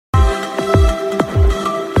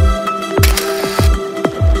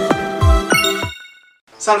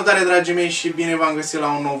Salutare, dragii mei, și bine v-am găsit la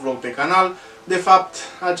un nou vlog pe canal. De fapt,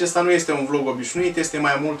 acesta nu este un vlog obișnuit, este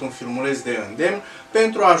mai mult un filmuleț de îndemn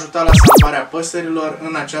pentru a ajuta la salvarea păsărilor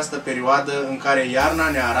în această perioadă în care iarna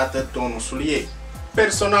ne arată tonusul ei.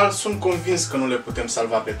 Personal, sunt convins că nu le putem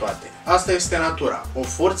salva pe toate. Asta este natura, o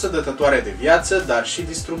forță dătătoare de viață, dar și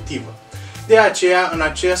distructivă. De aceea, în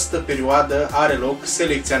această perioadă are loc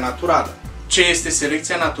selecția naturală. Ce este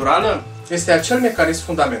selecția naturală? Este acel mecanism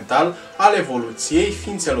fundamental al evoluției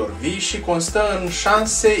ființelor vii și constă în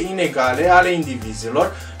șanse inegale ale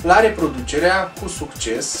indivizilor la reproducerea cu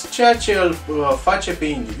succes, ceea ce îl face pe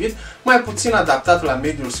individ mai puțin adaptat la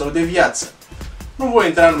mediul său de viață. Nu voi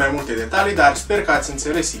intra în mai multe detalii, dar sper că ați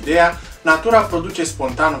înțeles ideea. Natura produce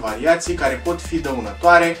spontan variații care pot fi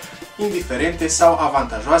dăunătoare, indiferente sau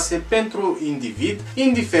avantajoase pentru individ,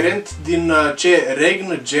 indiferent din ce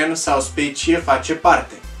regn, gen sau specie face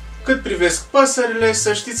parte. Cât privesc păsările,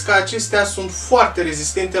 să știți că acestea sunt foarte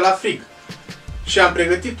rezistente la frig. Și am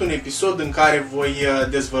pregătit un episod în care voi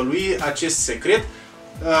dezvălui acest secret.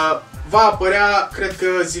 Va apărea, cred că,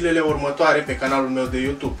 zilele următoare pe canalul meu de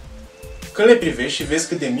YouTube. Când le privești și vezi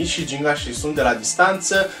cât de mici și gingași sunt de la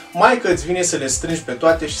distanță, mai că îți vine să le strângi pe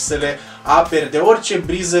toate și să le aperi de orice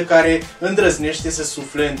briză care îndrăznește să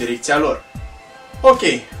sufle în direcția lor. Ok,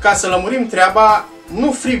 ca să lămurim treaba,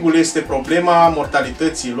 nu frigul este problema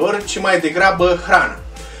mortalității lor, ci mai degrabă hrana.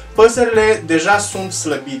 Păsările deja sunt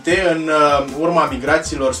slăbite în urma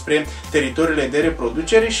migrațiilor spre teritoriile de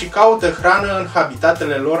reproducere și caută hrană în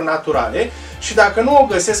habitatele lor naturale și dacă nu o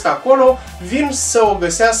găsesc acolo, vin să o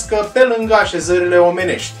găsească pe lângă așezările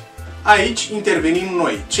omenești. Aici intervenim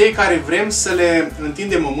noi, cei care vrem să le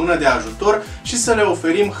întindem o mână de ajutor și să le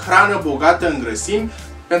oferim hrană bogată în grăsimi,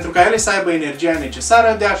 pentru ca ele să aibă energia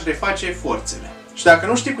necesară de a-și reface forțele. Și dacă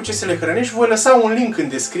nu știi cu ce să le hrănești, voi lăsa un link în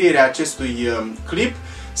descrierea acestui clip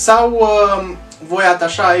sau voi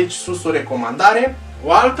atașa aici sus o recomandare.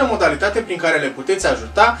 O altă modalitate prin care le puteți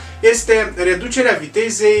ajuta este reducerea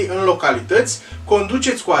vitezei în localități.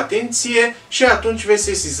 Conduceți cu atenție și atunci veți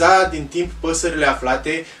sesiza din timp păsările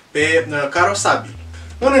aflate pe carosabili.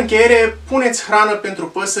 În încheiere, puneți hrană pentru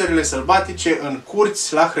păsările sălbatice în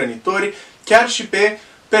curți, la hrănitori, chiar și pe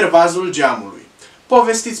pervazul geamului.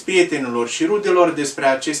 Povestiți prietenilor și rudelor despre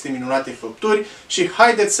aceste minunate făpturi și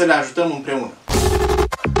haideți să le ajutăm împreună!